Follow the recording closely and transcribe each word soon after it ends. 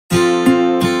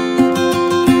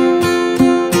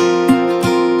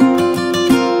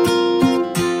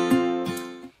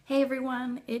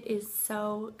It is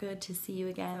so good to see you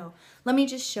again. So let me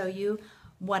just show you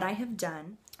what I have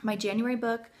done. My January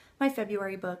book, my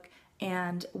February book,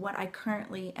 and what I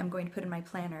currently am going to put in my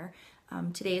planner.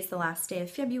 Today is the last day of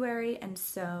February, and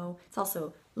so it's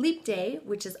also Leap Day,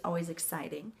 which is always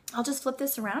exciting. I'll just flip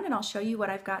this around and I'll show you what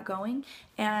I've got going.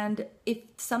 And if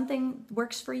something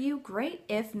works for you, great.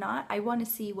 If not, I want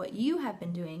to see what you have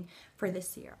been doing for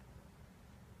this year.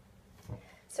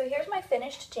 So here's my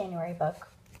finished January book.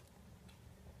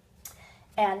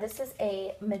 And this is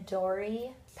a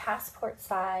Midori passport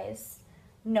size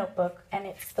notebook, and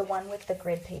it's the one with the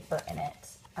grid paper in it.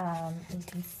 You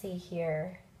can see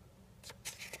here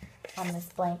on this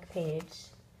blank page,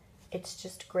 it's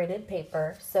just gridded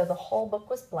paper, so the whole book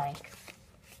was blank.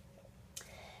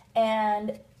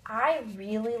 And I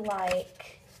really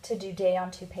like to do day on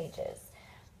 2 pages.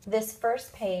 This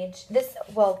first page,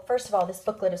 well, first of all, this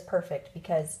booklet is perfect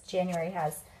because January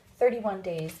has 31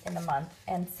 days in the month,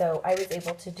 and so I was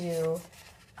able to do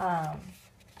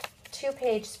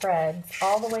 2-page spreads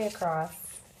all the way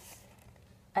across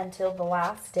until the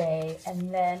last day,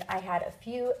 and then I had a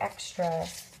few extra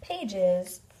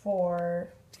pages for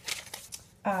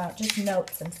just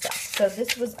notes and stuff. So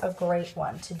this was a great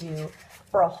one to do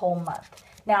for a whole month.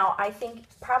 Now, I think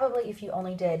probably if you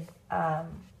only did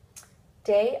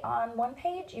day on 1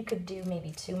 page, you could do maybe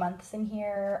 2 months in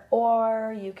here,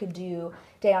 or you could do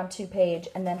day on 2 page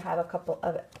and then have a couple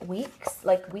of weeks,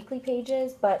 like weekly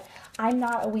pages, but I'm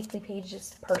not a weekly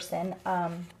pages person.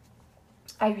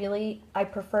 I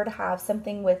prefer to have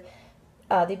something with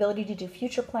the ability to do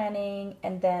future planning,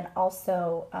 and then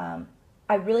also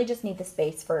I really just need the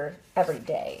space for every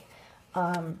day.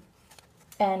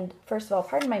 And first of all,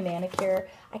 pardon my manicure.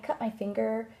 I cut my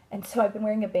finger, and so I've been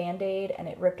wearing a Band-Aid, and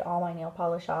it ripped all my nail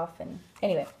polish off. And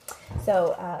anyway,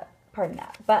 so pardon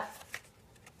that. But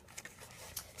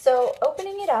so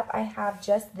opening it up, I have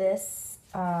just this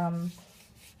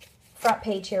front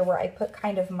page here where I put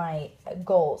kind of my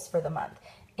goals for the month.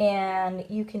 And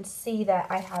you can see that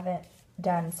I haven't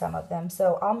done some of them,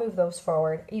 so I'll move those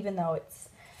forward, even though it's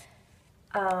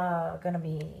gonna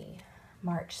be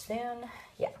March soon.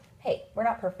 Yeah. Hey, we're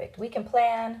not perfect. We can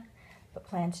plan, but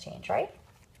plans change, right?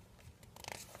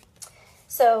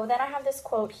 So then I have this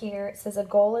quote here. It says, "A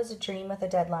goal is a dream with a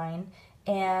deadline."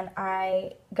 And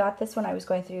I got this when I was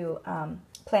going through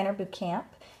Planner Boot Camp,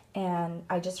 and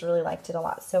I just really liked it a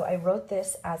lot. So I wrote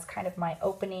this as kind of my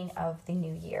opening of the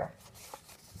new year.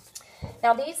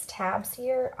 Now these tabs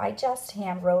here, I just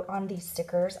hand wrote on these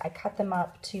stickers. I cut them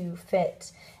up to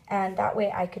fit, and that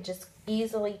way I could just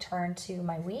easily turn to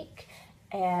my week.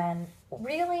 And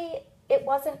really, it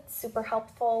wasn't super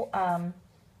helpful.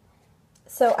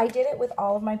 So I did it with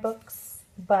all of my books,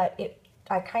 but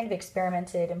I kind of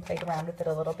experimented and played around with it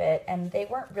a little bit, and they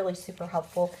weren't really super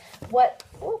helpful.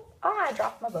 I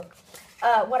dropped my book.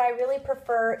 What I really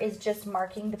prefer is just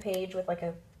marking the page with like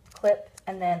a clip,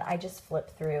 and then I just flip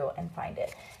through and find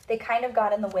it. They kind of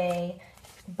got in the way,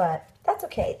 but that's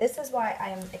okay. This is why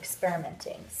I'm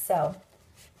experimenting. So.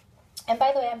 And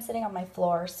by the way, I'm sitting on my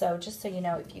floor, so just so you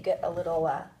know, if you get a little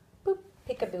boop,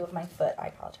 peekaboo of my foot, I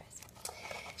apologize.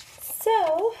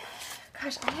 So,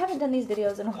 gosh, I haven't done these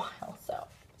videos in a while, so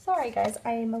sorry guys,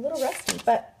 I'm a little rusty.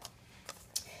 But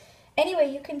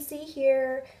anyway, you can see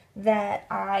here that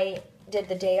I did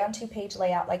the day on 2 page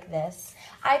layout like this.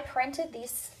 I printed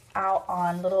these out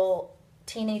on little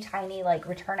teeny tiny like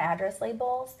return address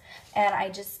labels, and I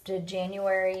just did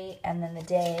January and then the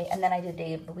day, and then I did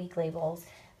day of the week labels.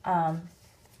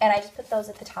 And I just put those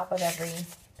at the top of every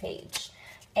page.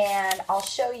 And I'll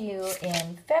show you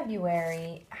in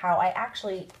February how I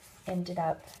actually ended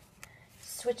up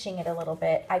switching it a little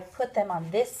bit. I put them on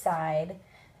this side,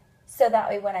 so that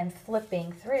way when I'm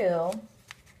flipping through,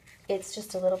 it's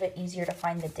just a little bit easier to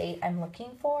find the date I'm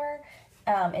looking for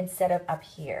instead of up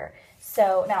here.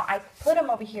 So now I put them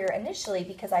over here initially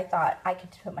because I thought I could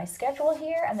put my schedule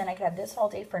here, and then I could have this whole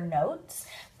day for notes.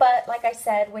 But like I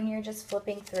said, when you're just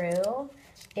flipping through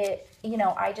it, you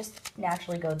know, I just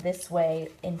naturally go this way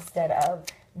instead of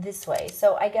this way.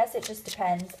 So I guess it just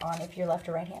depends on if you're left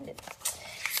or right-handed.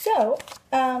 So,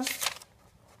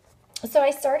 so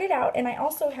I started out, and I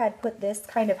also had put this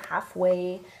kind of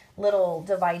halfway little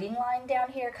dividing line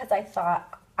down here because I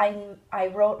thought I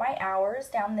wrote my hours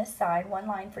down this side, 1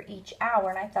 line for each hour,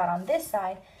 and I thought on this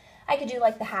side I could do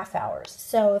like the half hours.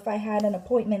 So if I had an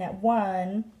appointment at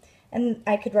 1, and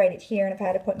I could write it here, and if I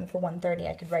had an appointment for 1:30,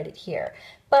 I could write it here.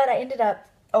 But I ended up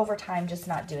over time just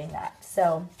not doing that.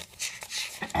 So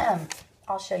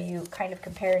I'll show you kind of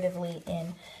comparatively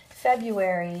in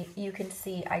February. You can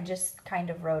see I just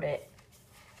kind of wrote it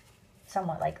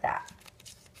somewhat like that.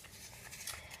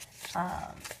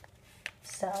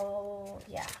 So,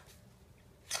 yeah.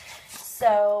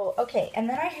 So, okay, and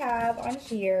then I have on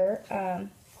here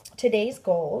today's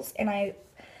goals, and I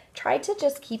tried to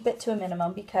just keep it to a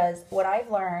minimum because what I've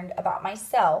learned about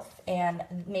myself, and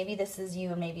maybe this is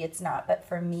you and maybe it's not, but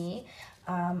for me,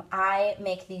 I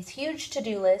make these huge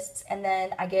to-do lists and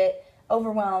then I get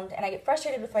overwhelmed and I get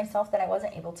frustrated with myself that I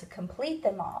wasn't able to complete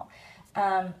them all.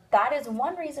 That is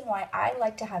one reason why I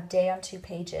like to have day on 2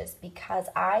 pages, because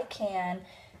I can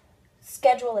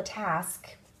schedule a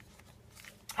task.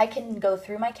 I can go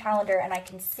through my calendar and I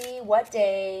can see what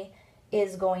day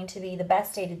is going to be the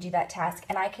best day to do that task,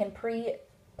 and I can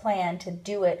pre-plan to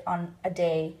do it on a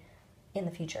day in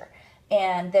the future.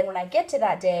 And then when I get to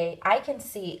that day, I can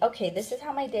see, okay, this is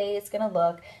how my day is going to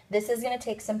look. This is going to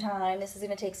take some time. This is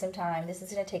going to take some time. This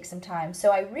is going to take some time.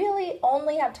 So I really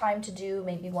only have time to do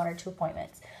maybe 1 or 2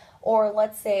 appointments. Or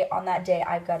let's say on that day,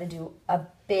 I've got to do a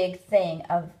big thing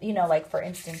of, like for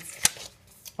instance,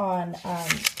 on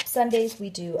Sundays, we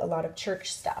do a lot of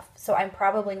church stuff. So I'm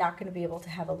probably not going to be able to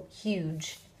have a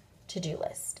huge to-do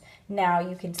list. Now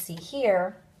you can see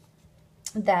here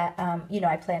that,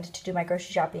 I planned to do my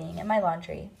grocery shopping and my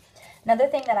laundry. Another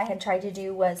thing that I had tried to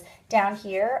do was down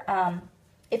here,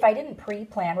 if I didn't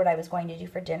pre-plan what I was going to do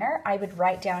for dinner, I would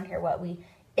write down here what we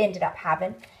ended up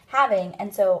having.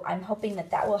 And so I'm hoping that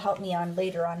that will help me on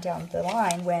later on down the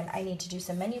line when I need to do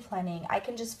some menu planning. I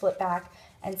can just flip back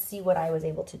and see what I was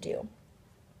able to do.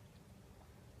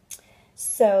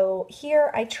 So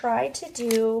here I tried to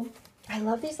do, I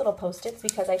love these little Post-its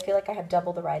because I feel like I have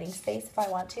double the writing space if I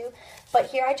want to. But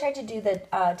here I tried to do the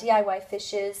DIY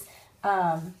Fishes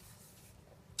time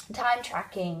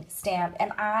tracking stamp,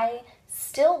 and I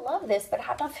still love this, but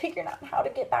have not figured out how to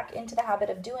get back into the habit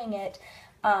of doing it,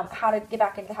 how to get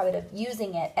back into the habit of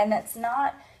using it. And that's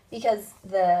not because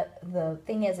the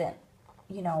thing isn't,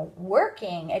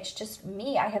 working. It's just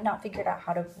me. I have not figured out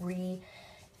how to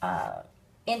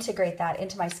integrate that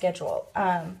into my schedule.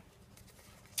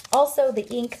 Also, the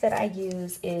ink that I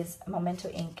use is Memento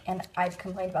ink, and I've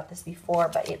complained about this before,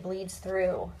 but it bleeds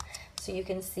through. So you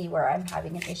can see where I'm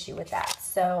having an issue with that.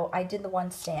 So I did the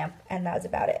 1 stamp, and that was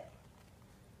about it.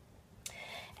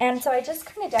 And so I just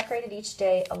kind of decorated each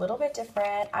day a little bit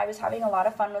different. I was having a lot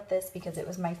of fun with this because it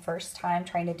was my first time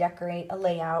trying to decorate a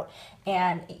layout,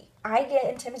 and I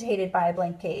get intimidated by a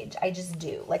blank page. I just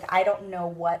do. Like, I don't know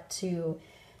what to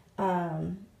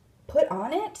put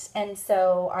on it, and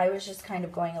so I was just kind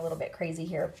of going a little bit crazy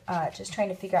here, just trying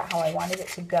to figure out how I wanted it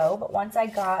to go. But once I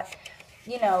got,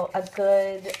 a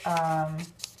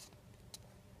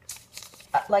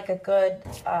good,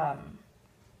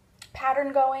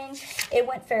 pattern going, it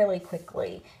went fairly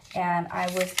quickly, and I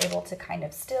was able to kind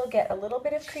of still get a little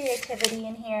bit of creativity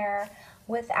in here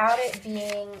without it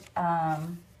being,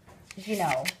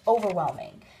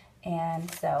 overwhelming.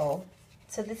 And so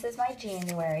this is my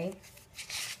January.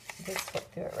 Just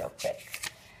flip through it real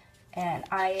quick. And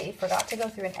I forgot to go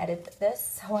through and edit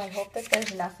this, so I hope that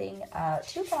there's nothing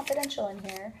too confidential in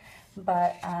here.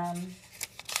 But I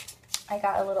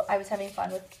was having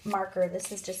fun with marker.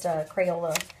 This is just a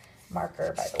Crayola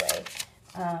marker, by the way.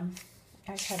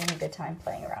 I was having a good time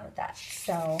playing around with that.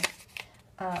 So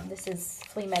this is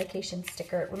flea medication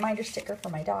sticker, reminder sticker for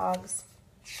my dogs.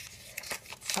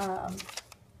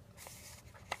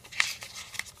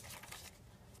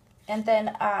 And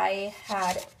then I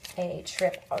had a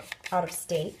trip out of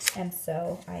state, and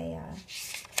so I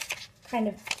kind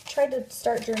of tried to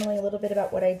start journaling a little bit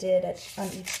about what I did on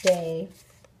each day.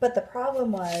 But the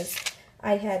problem was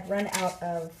I had run out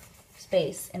of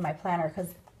space in my planner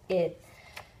because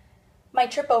my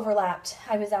trip overlapped.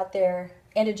 I was out there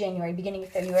end of January, beginning of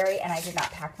February, and I did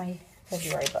not pack my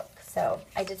February book. So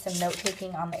I did some note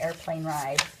taking on the airplane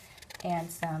ride, and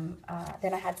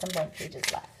then I had some blank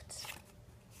pages left.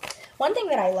 One thing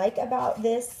that I like about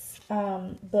this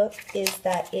book is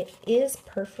that it is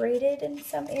perforated in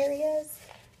some areas.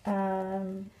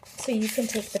 So you can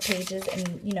take the pages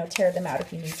and, tear them out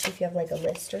if you need to, if you have like a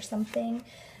list or something.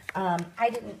 I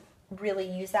didn't really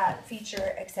use that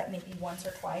feature except maybe once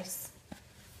or twice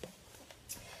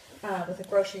with a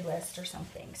grocery list or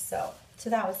something. So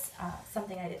that was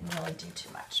something I didn't really do too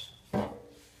much.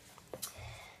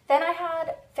 Then I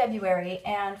had February,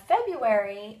 and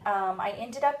February I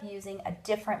ended up using a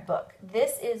different book.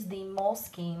 This is the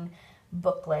Moleskine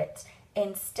booklet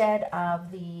instead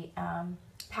of the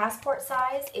passport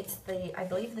size. It's I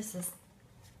believe this is,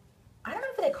 I don't know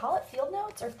if they call it Field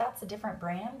Notes or if that's a different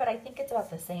brand, but I think it's about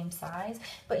the same size.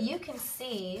 But you can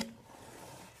see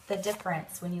the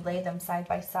difference when you lay them side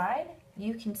by side.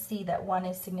 You can see that one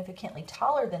is significantly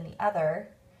taller than the other,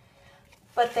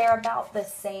 but they're about the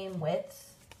same width.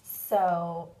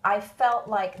 So I felt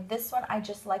like this one, I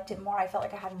just liked it more. I felt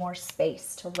like I had more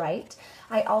space to write.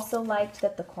 I also liked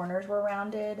that the corners were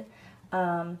rounded,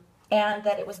 and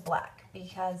that it was black,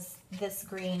 because this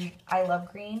green, I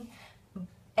love green.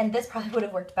 And this probably would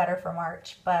have worked better for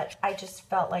March, but I just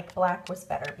felt like black was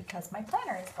better because my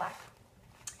planner is black.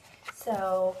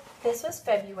 So this was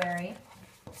February.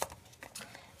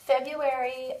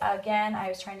 February, again, I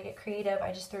was trying to get creative.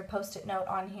 I just threw a Post-it note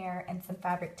on here and some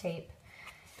fabric tape.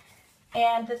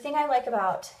 And the thing I like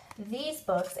about these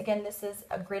books, again, this is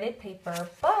a gridded paper,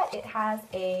 but it has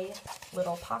a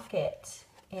little pocket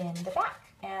in the back.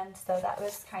 And so that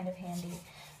was kind of handy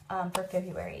for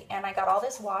February. And I got all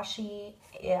this washi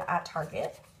at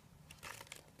Target.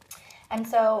 And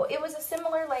so it was a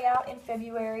similar layout in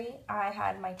February. I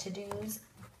had my to-dos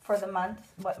for the month,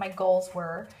 what my goals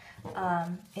were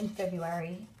in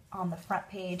February on the front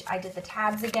page. I did the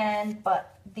tabs again,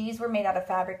 but these were made out of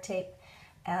fabric tape,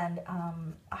 and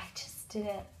I just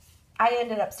didn't, I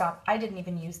didn't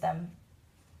even use them,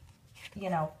 you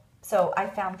know. So I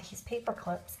found these paper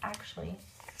clips, actually.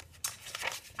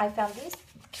 I found these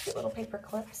cute little paper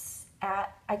clips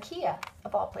at IKEA,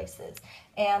 of all places.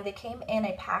 And they came in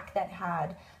a pack that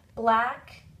had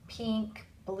black, pink,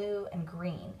 blue, and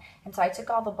green. And so I took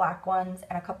all the black ones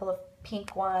and a couple of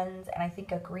pink ones and I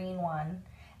think a green one.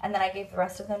 And then I gave the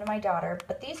rest of them to my daughter.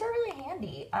 But these are really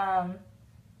handy.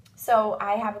 So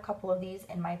I have a couple of these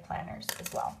in my planners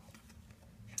as well.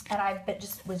 And I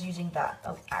just was using that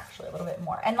actually a little bit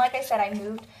more. And like I said, I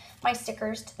moved my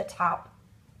stickers to the top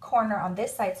corner on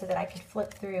this side so that I could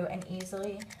flip through and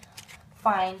easily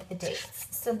find the dates.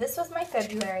 So this was my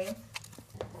February.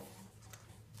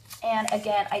 And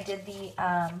again, I did the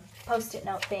Post-it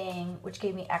note thing, which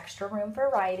gave me extra room for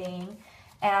writing.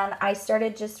 And I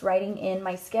started just writing in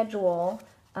my schedule.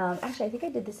 Actually, I think I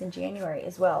did this in January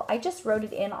as well. I just wrote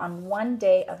it in on one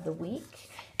day of the week.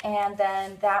 And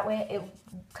then that way,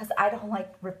 because I don't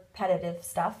like repetitive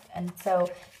stuff. And so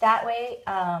that way,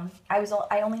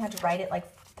 I only had to write it like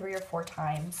 3 or 4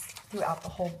 times throughout the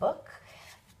whole book.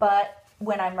 But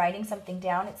when I'm writing something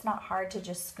down, it's not hard to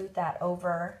just scoot that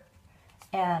over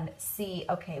and see,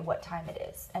 okay, what time it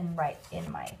is, and write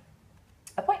in my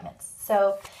appointments.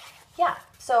 So yeah,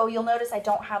 so you'll notice I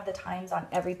don't have the times on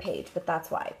every page, but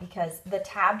that's why, because the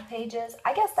tabbed pages,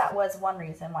 I guess that was one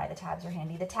reason why the tabs are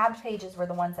handy. The tabbed pages were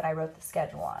the ones that I wrote the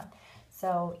schedule on.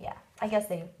 So yeah, I guess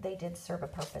they did serve a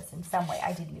purpose in some way.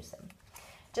 I did use them.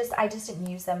 I just didn't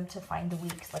use them to find the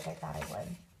weeks like I thought I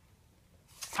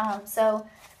would. So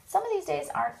some of these days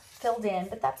aren't filled in,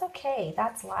 but that's okay.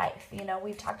 That's life. You know,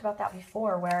 we've talked about that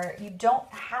before, where you don't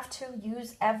have to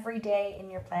use every day in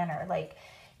your planner. Like,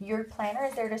 your planner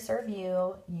is there to serve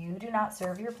you. You do not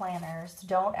serve your planners.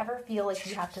 Don't ever feel like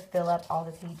you have to fill up all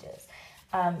the pages.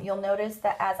 You'll notice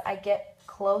that as I get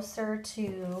closer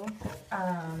to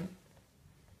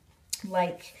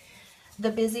like the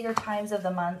busier times of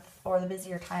the month or the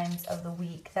busier times of the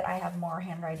week, that I have more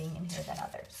handwriting in here than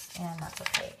others, and that's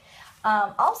okay.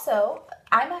 Also,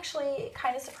 I'm actually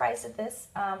kind of surprised at this.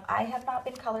 I have not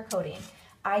been color coding.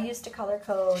 I used to color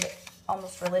code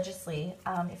almost religiously,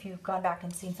 if you've gone back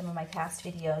and seen some of my past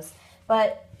videos.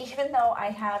 But even though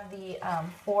I have the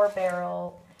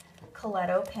 4-barrel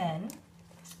Coletto pen,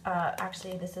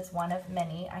 actually this is one of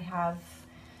many. I have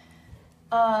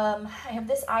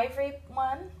this ivory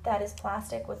one that is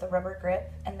plastic with a rubber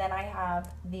grip, and then I have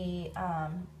the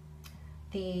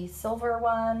silver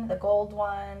one, the gold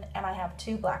one, and I have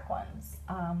 2 black ones,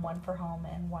 one for home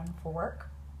and one for work.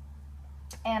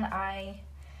 And I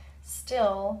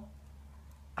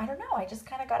don't know, I just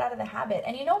kind of got out of the habit.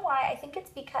 And you know why? I think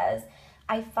it's because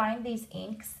I find these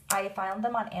inks, I found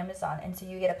them on Amazon, and so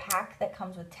you get a pack that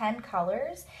comes with 10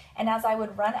 colors, and as I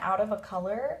would run out of a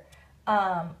color,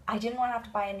 I didn't want to have to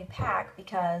buy a new pack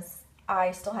because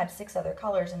I still had 6 other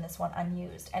colors in this one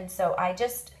unused. And so I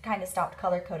just kind of stopped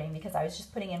color coding because I was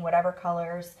just putting in whatever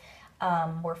colors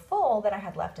were full that I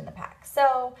had left in the pack.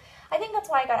 So I think that's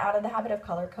why I got out of the habit of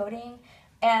color coding,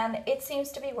 and it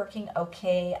seems to be working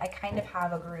okay. I kind of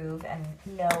have a groove and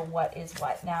know what is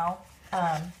what now.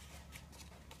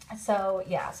 So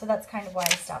yeah, so that's kind of why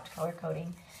I stopped color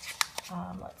coding.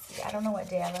 Let's see, I don't know what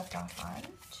day I left off on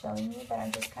showing you, but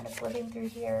I'm just kind of flipping through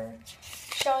here,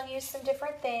 showing you some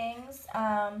different things.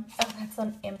 Oh, that's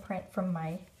an imprint from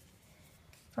my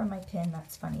pin.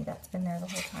 That's funny. That's been there the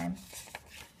whole time.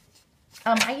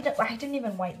 I didn't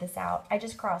even white this out. I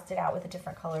just crossed it out with a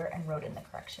different color and wrote in the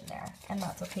correction there. And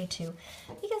that's okay too,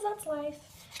 because that's life.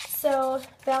 So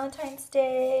Valentine's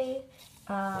Day,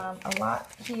 a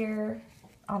lot here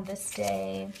on this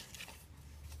day.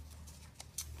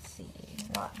 Let's see,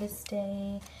 a lot this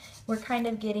day. We're kind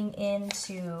of getting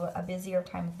into a busier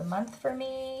time of the month for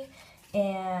me,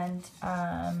 and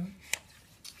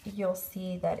you'll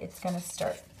see that it's going to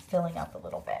start filling up a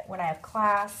little bit when I have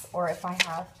class, or if I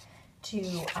have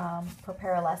to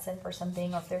prepare a lesson for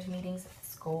something, or if there's meetings at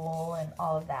school, and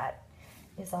all of that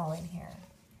is all in here.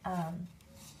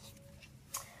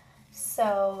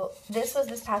 So this was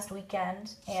this past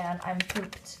weekend, and I'm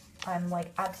pooped. I'm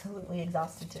like absolutely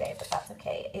exhausted today, but that's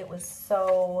okay. It was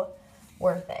so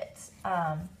worth it.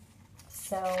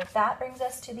 So that brings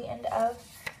us to the end of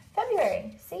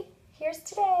February. See, here's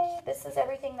today. This is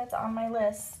everything that's on my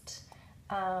list.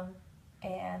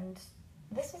 And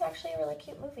this was actually a really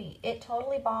cute movie. It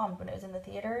totally bombed when it was in the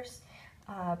theaters.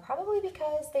 Probably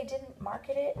because they didn't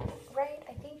market it right.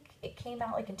 I think it came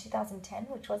out like in 2010,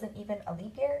 which wasn't even a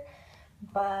leap year,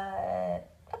 but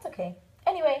that's okay.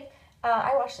 Anyway,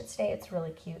 I watched it today. It's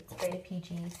really cute. It's rated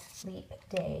PG. Leap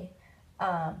Day.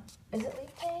 Is it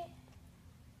Leap Day?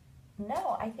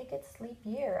 No, I think it's Leap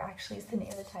Year, actually, is the name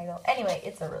of the title. Anyway,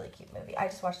 it's a really cute movie. I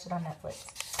just watched it on Netflix.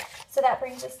 So that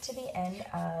brings us to the end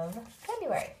of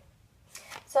February.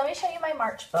 So let me show you my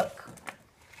March book.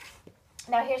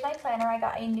 Now here's my planner. I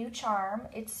got a new charm.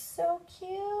 It's so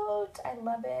cute. I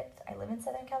love it. I live in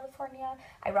Southern California.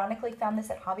 Ironically, found this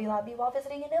at Hobby Lobby while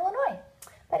visiting in Illinois.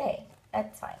 But hey,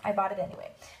 that's fine. I bought it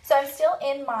anyway. So I'm still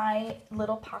in my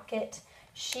little pocket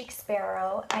Chic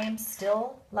Sparrow. I am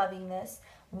still loving this.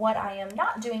 What I am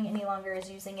not doing any longer is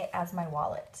using it as my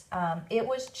wallet. It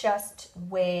was just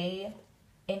way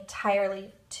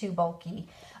entirely too bulky.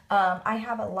 I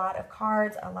have a lot of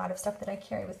cards, a lot of stuff that I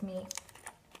carry with me,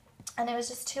 and it was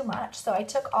just too much. So I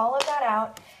took all of that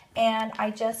out, and I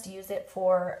just use it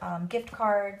for gift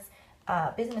cards,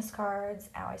 business cards.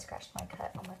 Ow, I scratched my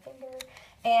cut on my finger.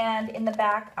 And in the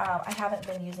back, I haven't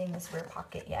been using this rear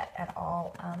pocket yet at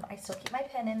all. I still keep my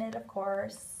pen in it, of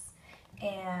course,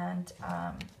 and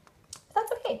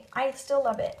that's okay. I still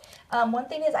love it. One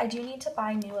thing is I do need to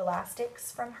buy new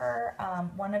elastics from her.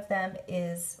 One of them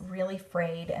is really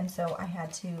frayed, and so I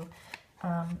had to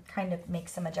kind of make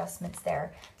some adjustments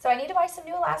there. So I need to buy some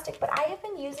new elastic, but I have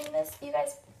been using this, you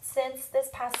guys, since this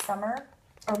past summer,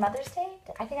 or Mother's Day.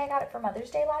 I think I got it for Mother's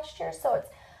Day last year, so it's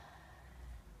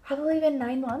probably been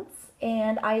 9 months,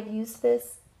 and I've used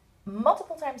this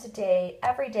multiple times a day,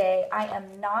 every day. I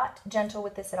am not gentle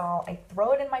with this at all. I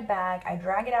throw it in my bag. I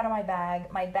drag it out of my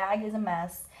bag. My bag is a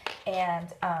mess. And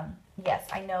yes,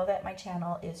 I know that my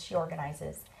channel is She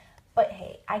Organizes. But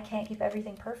hey, I can't keep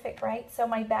everything perfect, right? So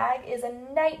my bag is a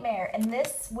nightmare. And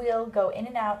this will go in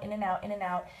and out, in and out, in and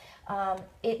out.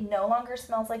 It no longer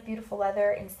smells like beautiful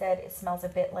leather. Instead, it smells a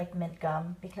bit like mint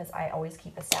gum, because I always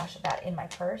keep a stash of that in my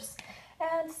purse.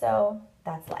 And so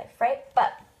that's life, right?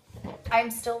 But I'm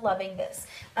still loving this.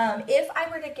 If I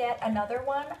were to get another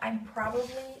one, I'm probably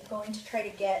going to try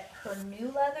to get her new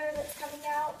leather that's coming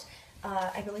out.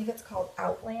 I believe it's called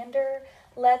Outlander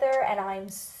leather, and I'm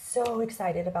so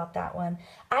excited about that one.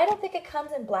 I don't think it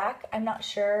comes in black. I'm not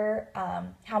sure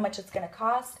how much it's going to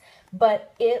cost,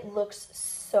 but it looks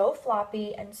so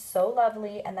floppy and so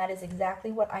lovely, and that is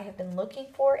exactly what I have been looking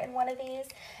for in one of these,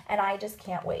 and I just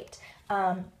can't wait.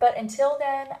 But until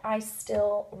then, I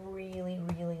still really,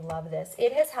 really love this.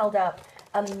 It has held up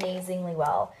amazingly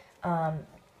well.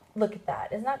 Look at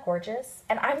that. Isn't that gorgeous?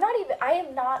 And I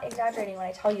am not exaggerating when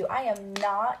I tell you, I am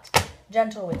not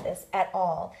gentle with this at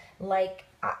all. Like,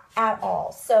 at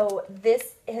all. So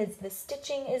the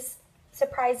stitching is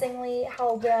surprisingly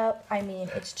held up. I mean,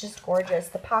 it's just gorgeous.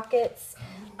 The pockets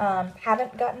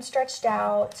haven't gotten stretched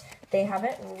out. They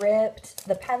haven't ripped.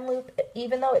 The pen loop,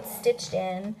 even though it's stitched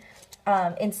in,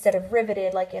 instead of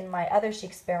riveted like in my other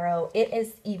Chic Sparrow, it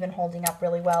is even holding up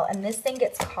really well. And this thing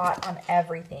gets caught on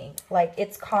everything. Like,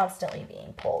 it's constantly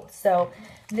being pulled. So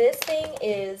this thing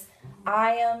is,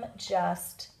 I am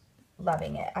just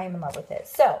loving it. I am in love with it.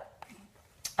 So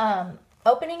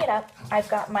opening it up, I've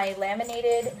got my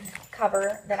laminated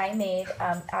cover that I made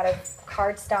out of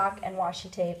cardstock and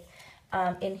washi tape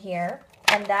in here.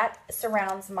 And that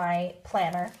surrounds my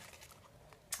planner.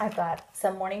 I've got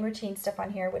some morning routine stuff on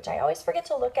here, which I always forget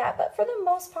to look at, but for the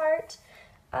most part,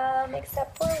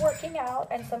 except for working out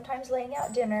and sometimes laying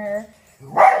out dinner,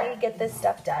 I get this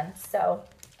stuff done. So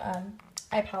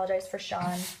I apologize for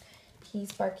Sean.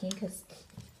 He's barking because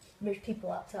there's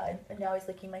people outside, and now he's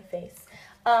licking my face.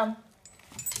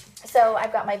 So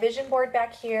I've got my vision board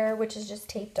back here, which is just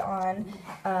taped on,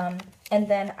 and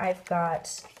then I've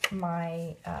got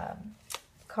my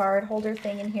card holder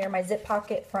thing in here, my zip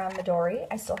pocket from Midori.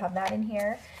 I still have that in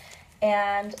here.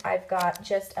 And I've got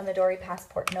just a Midori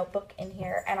Passport notebook in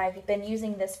here. And I've been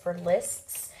using this for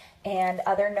lists and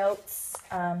other notes.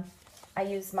 I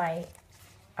use my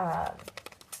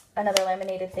another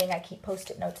laminated thing. I keep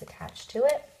Post-it notes attached to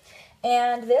it.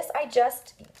 And this, I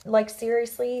just, like,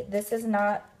 seriously, this is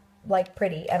not, like,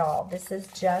 pretty at all. This is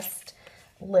just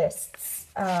lists,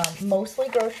 mostly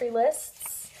grocery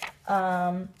lists,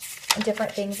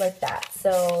 different things like that.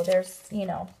 So there's, you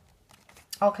know,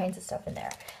 all kinds of stuff in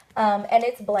there. And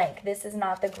it's blank. This is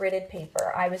not the gridded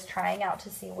paper. I was trying out to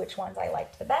see which ones I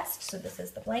liked the best. So this is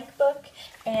the blank book.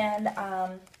 And,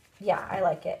 yeah, I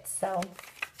like it.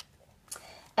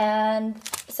 And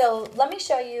so let me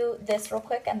show you this real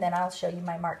quick, and then I'll show you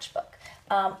my March book.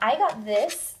 I got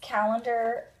this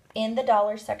calendar in the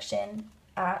dollar section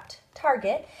at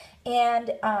Target,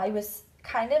 and I was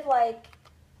kind of like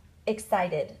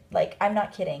excited. Like, I'm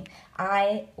not kidding.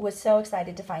 I was so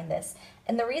excited to find this.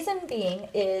 And the reason being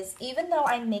is, even though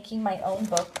I'm making my own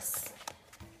books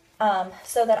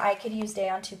so that I could use day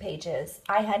on 2 pages,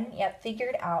 I hadn't yet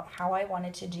figured out how I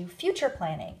wanted to do future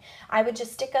planning. I would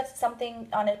just stick something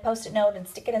on a Post-it note and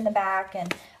stick it in the back,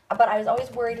 but I was always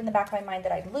worried in the back of my mind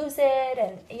that I'd lose it.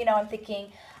 And, you know, I'm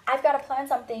thinking, I've got to plan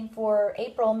something for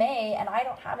April, May, and I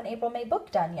don't have an April, May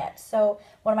book done yet. So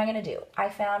what am I going to do? I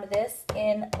found this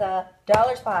in the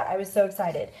dollar spot. I was so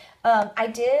excited. I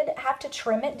did have to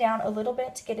trim it down a little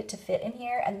bit to get it to fit in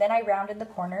here, and then I rounded the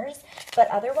corners. But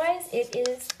otherwise, it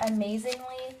is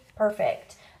amazingly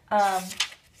perfect.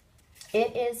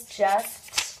 It is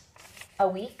just a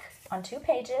week on 2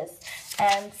 pages.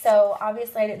 And so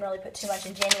obviously I didn't really put too much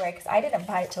in January because I didn't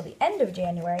buy it till the end of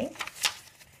January.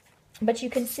 But you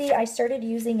can see I started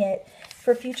using it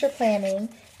for future planning,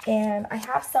 and I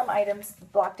have some items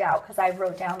blocked out because I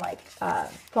wrote down like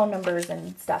phone numbers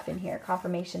and stuff in here,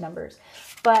 confirmation numbers.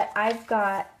 But I've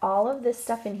got all of this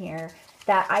stuff in here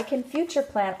that I can future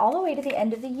plan all the way to the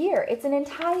end of the year. It's an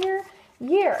entire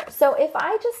year. So if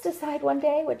I just decide one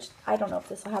day, which I don't know if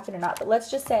this will happen or not, but let's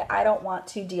just say I don't want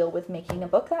to deal with making a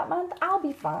book that month, I'll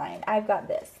be fine. I've got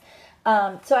this.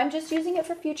 So I'm just using it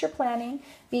for future planning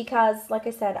because, like I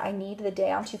said, I need the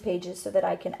day on 2 pages so that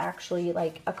I can actually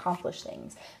like accomplish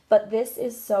things. But this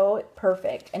is so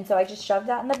perfect. And so I just shove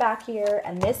that in the back here,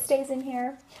 and this stays in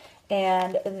here,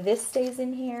 and this stays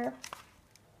in here.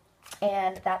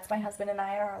 And that's my husband and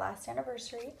I at our last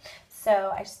anniversary.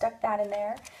 So I stuck that in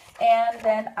there. And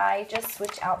then I just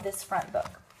switch out this front book.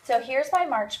 So here's my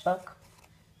March book.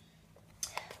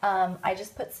 I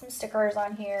just put some stickers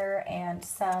on here and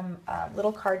some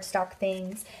little cardstock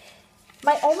things.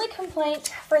 My only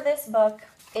complaint for this book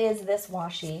is this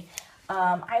washi.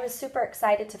 I was super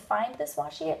excited to find this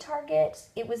washi at Target.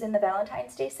 It was in the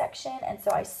Valentine's Day section, and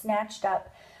so I snatched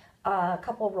up a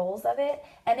couple rolls of it,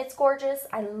 and it's gorgeous.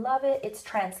 I love it. It's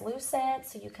translucent,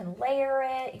 so you can layer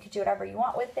it. You can do whatever you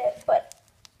want with it, but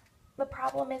the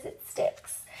problem is it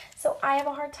sticks. So I have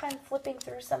a hard time flipping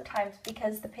through sometimes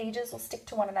because the pages will stick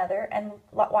to one another, and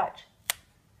watch.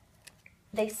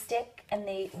 They stick and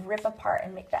they rip apart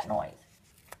and make that noise.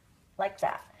 Like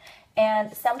that.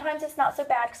 And sometimes it's not so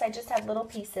bad because I just have little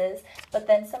pieces, but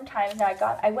then sometimes, now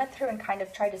I went through and kind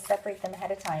of tried to separate them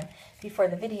ahead of time before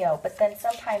the video, but then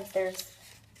sometimes there's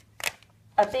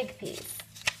a big piece.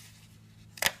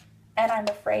 And I'm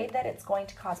afraid that it's going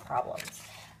to cause problems.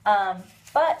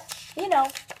 But, you know,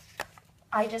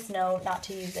 I just know not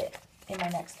to use it in my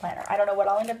next planner. I don't know what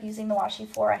I'll end up using the washi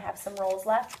for. I have some rolls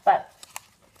left, but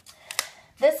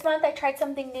this month I tried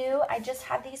something new. I just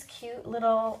had these cute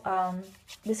little,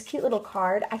 this cute little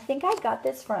card. I think I got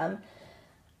this from,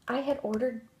 I had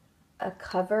ordered a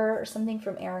cover or something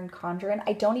from Erin Condren.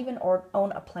 I don't even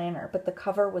own a planner, but the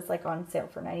cover was like on sale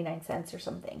for 99 cents or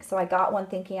something. So I got one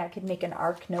thinking I could make an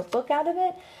ARC notebook out of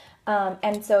it.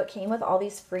 And so it came with all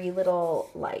these free little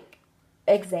like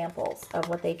examples of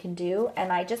what they can do.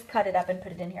 And I just cut it up and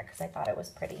put it in here because I thought it was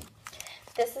pretty.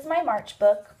 This is my March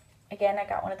book. Again, I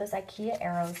got one of those IKEA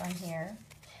arrows on here.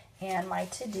 And my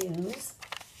to-dos.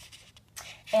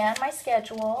 And my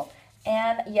schedule.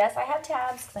 And yes, I have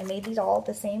tabs because I made these all at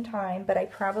the same time. But I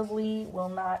probably will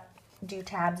not do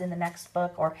tabs in the next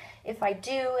book. Or if I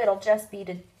do, it'll just be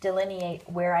to delineate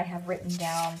where I have written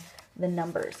down the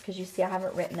numbers. Because you see I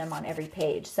haven't written them on every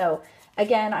page. So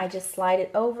again, I just slide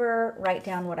it over, write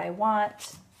down what I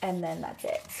want, and then that's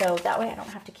it. So that way I don't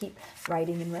have to keep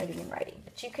writing and writing and writing.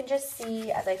 But you can just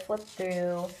see as I flip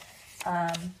through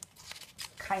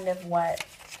kind of what,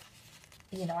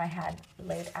 you know, I had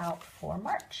laid out for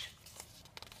March.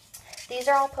 These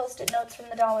are all Post-it notes from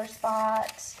the dollar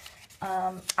spot.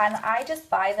 And I just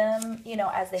buy them, you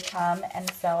know, as they come.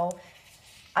 And so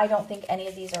I don't think any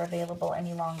of these are available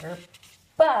any longer.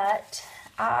 But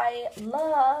I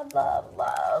loved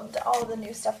all of the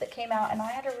new stuff that came out, and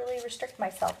I had to really restrict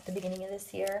myself at the beginning of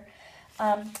this year.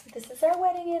 This is our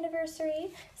wedding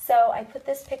anniversary, so I put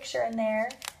this picture in there,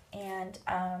 and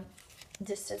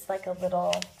just as like a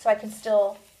little, so I can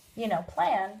still, you know,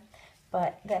 plan,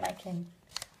 but then I can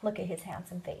look at his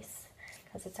handsome face,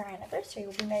 because it's our anniversary.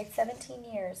 We'll be married 17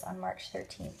 years on March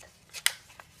 13th.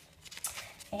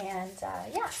 And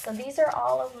yeah, so these are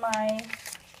all of my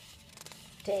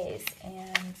days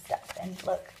and stuff. And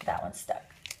look, that one's stuck.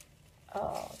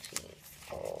 Oh,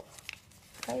 jeez. Oh,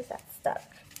 why is that stuck?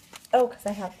 Oh, because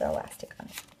I have the elastic on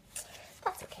it.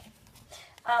 That's okay.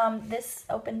 This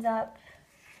opens up,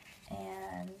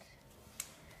 and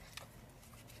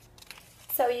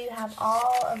so you have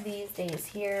all of these days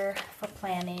here for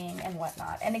planning and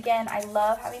whatnot. And again, I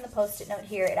love having the Post-it note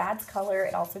here. It adds color.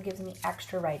 It also gives me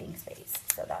extra writing space.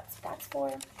 So that's what that's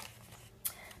for.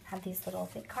 Have these little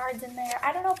thick cards in there.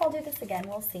 I don't know if I'll do this again.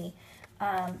 We'll see.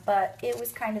 But it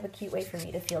was kind of a cute way for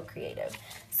me to feel creative.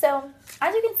 So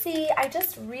as you can see, I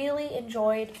just really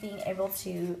enjoyed being able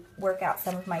to work out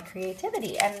some of my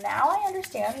creativity. And now I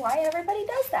understand why everybody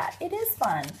does that. It is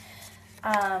fun.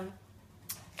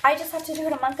 I just have to do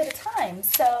it a month at a time,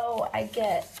 so I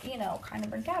get, you know, kind of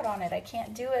burnt out on it. I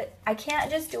can't do it. I can't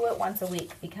just do it once a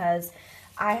week because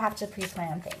I have to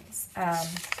pre-plan things.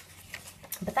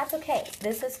 But that's okay.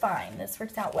 This is fine. This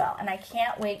works out well, and I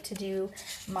can't wait to do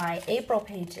my April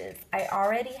pages. I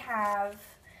already have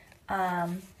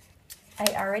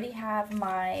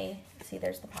my. See,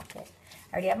 there's the pocket.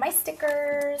 I already have my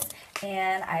stickers,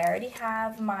 and I already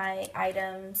have my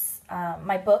items,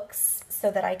 my books,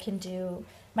 so that I can do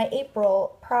my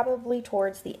April probably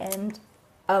towards the end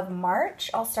of March.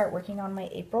 I'll start working on my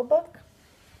April book.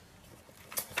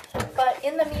 But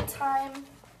in the meantime,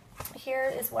 here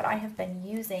is what I have been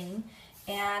using,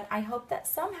 and I hope that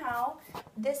somehow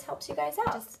this helps you guys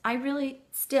out. I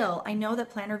know that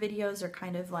planner videos are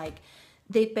kind of like,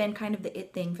 they've been kind of the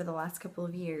it thing for the last couple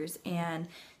of years, and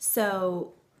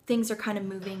so things are kind of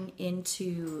moving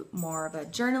into more of a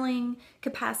journaling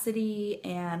capacity,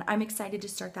 and I'm excited to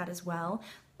start that as well.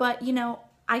 But you know,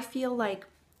 I feel like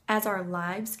as our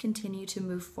lives continue to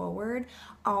move forward,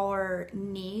 our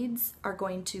needs are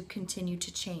going to continue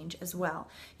to change as well.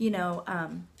 You know,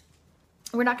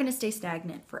 we're not going to stay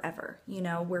stagnant forever. You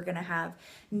know, we're going to have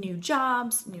new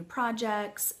jobs, new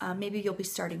projects. Maybe you'll be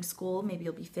starting school, maybe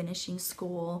you'll be finishing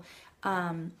school.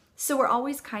 So we're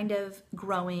always kind of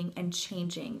growing and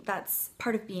changing. That's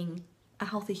part of being a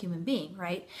healthy human being,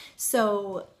 right?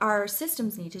 So our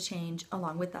systems need to change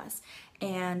along with us.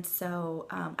 And so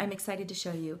I'm excited to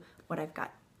show you what I've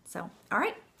got. So, all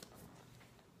right.